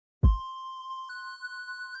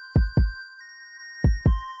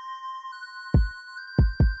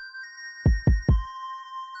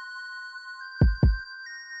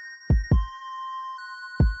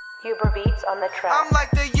Uber beats on the track. I'm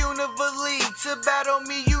like the Universe. To battle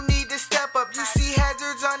me, you need to step up. You see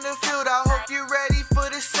hazards on the field, I hope you're ready for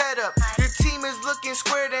the setup. Your team is looking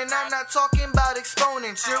squared, and I'm not talking about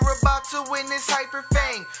exponents. You're about to win this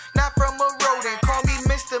HyperFang, not from a rodent. Call me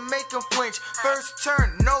Mr. Make 'em flinch. First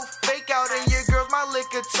turn, no fake out, and your girl's my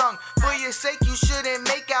liquor tongue. For your sake, you shouldn't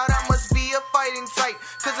make out. I must be a fighting type,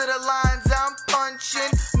 cause of the lines I'm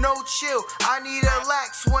punching. No chill, I need a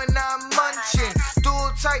lax when I'm munching.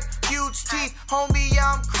 Dual type, huge teeth, homie,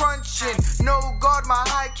 I'm crunching. No guard, my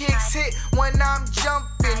high kicks hit when I'm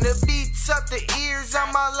jumping. The beats up the ears, I'm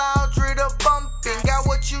a loud dritter bumping. Got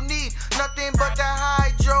what you need, nothing but the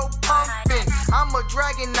hydro pumping. I'm a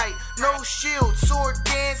dragon knight, no shield, sword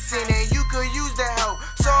dancing, and you could use the help.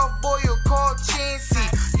 Soft boy, you'll call Chansey.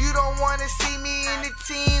 You don't wanna see me in the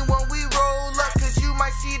team when we roll up, cause you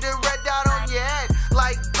might see the red dot on your head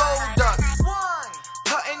like gold duck. 1,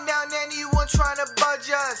 cutting down anyone trying to budge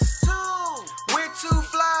us. 2, we're too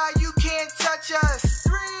fly, you can't touch us.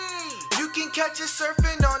 3, you can catch us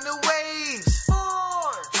surfing on the waves.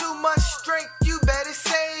 4, too much strength, you better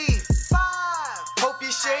save. 5, hope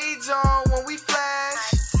your shades on when we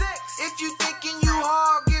flash. 6, if you thinking you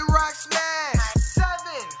hard, get rock smashed. 7,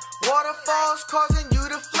 waterfalls causing you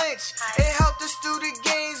to flinch. It helped us through the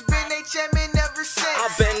games, been HMing ever since.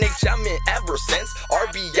 I've been HMing ever since.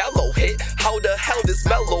 RB yellow hit. How the hell this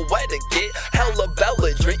mellow weather get? Hella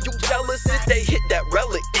belligerent. You jealous if they hit that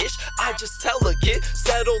relic-ish? I just tell a kid,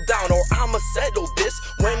 settle down or I'ma settle this.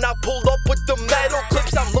 When I pull up with the metal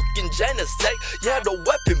clips, I'm looking Genesect. Yeah, the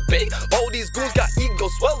weapon big. All these goons got ego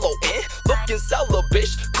swallow in. Looking celibate,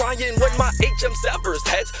 crying when my HM severs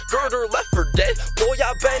heads. Girder left for dead. Boy,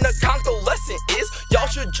 I been a convalescent is. Y'all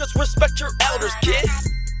should just respect your elders, kid.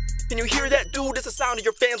 Can you hear that, dude? It's the sound of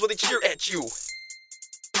your fans when they cheer at you.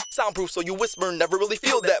 Soundproof, so you whisper, never really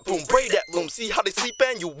feel that boom. Braid that loom, see how they sleep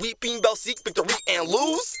and you weeping, bell seek victory and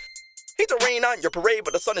lose. Hate to rain on your parade,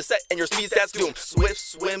 but the sun is set and your speed stats doom. Swift,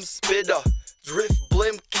 swim, spitter, drift,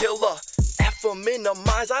 blimp, killer. After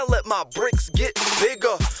minimize, I let my bricks get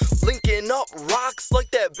bigger. Linking up rocks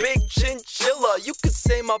like that big chinchilla. You could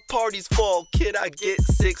say my party's full, kid, I get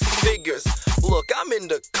 6 figures. Look, I'm in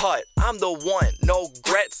the cut, I'm the one, no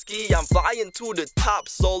Gretzky. I'm flying to the top,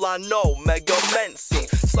 so I know, mega mensing.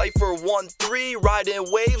 Cypher 1-3,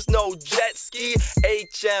 riding waves, no jet ski.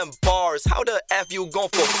 HM bars, how the F you gon'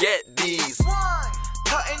 forget these? 1,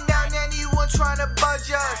 cutting down anyone trying to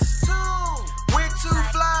budge us. 2, we're too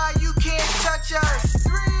fly, you can't touch us.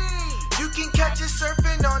 3, you can catch us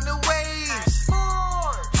surfing on the waves. 4,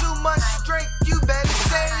 too much strength, you better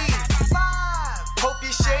save. 5, hope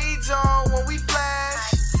your shades on